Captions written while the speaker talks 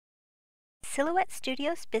Silhouette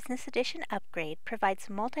Studio's Business Edition upgrade provides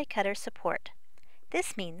multi-cutter support.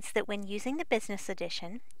 This means that when using the Business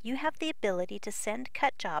Edition, you have the ability to send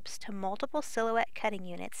cut jobs to multiple Silhouette cutting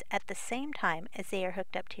units at the same time as they are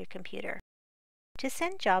hooked up to your computer. To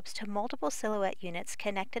send jobs to multiple Silhouette units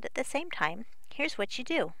connected at the same time, here's what you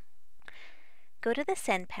do. Go to the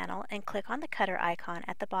Send panel and click on the cutter icon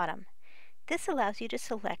at the bottom. This allows you to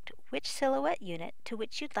select which Silhouette unit to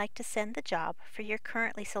which you'd like to send the job for your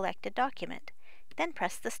currently selected document. Then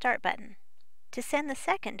press the Start button. To send the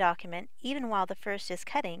second document, even while the first is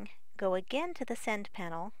cutting, go again to the Send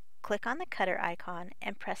panel, click on the cutter icon,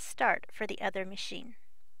 and press Start for the other machine.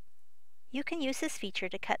 You can use this feature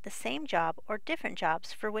to cut the same job or different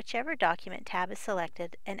jobs for whichever document tab is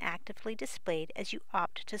selected and actively displayed as you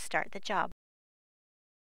opt to start the job.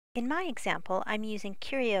 In my example, I'm using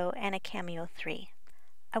Curio and a Cameo 3.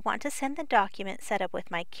 I want to send the document set up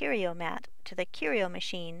with my Curio mat to the Curio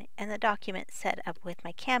machine and the document set up with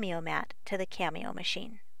my Cameo mat to the Cameo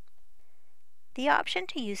machine. The option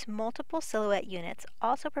to use multiple Silhouette units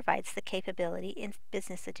also provides the capability in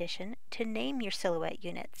Business Edition to name your Silhouette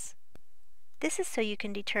units. This is so you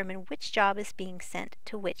can determine which job is being sent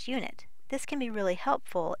to which unit. This can be really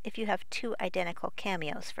helpful if you have two identical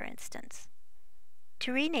cameos, for instance.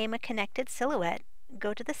 To rename a connected Silhouette,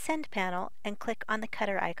 go to the Send panel and click on the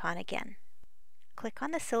cutter icon again. Click on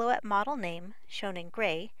the Silhouette model name, shown in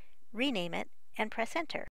gray, rename it, and press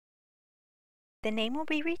Enter. The name will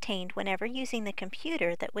be retained whenever using the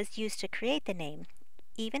computer that was used to create the name,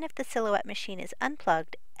 even if the Silhouette machine is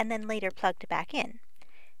unplugged and then later plugged back in.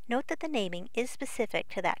 Note that the naming is specific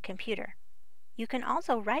to that computer. You can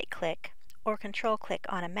also right-click or control-click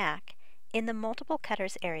on a Mac in the Multiple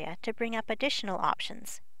Cutters area to bring up additional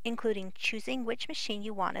options, including choosing which machine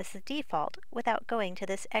you want as the default without going to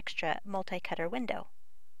this extra multi-cutter window.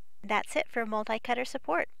 That's it for multi-cutter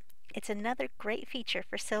support. It's another great feature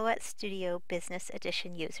for Silhouette Studio Business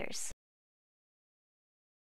Edition users.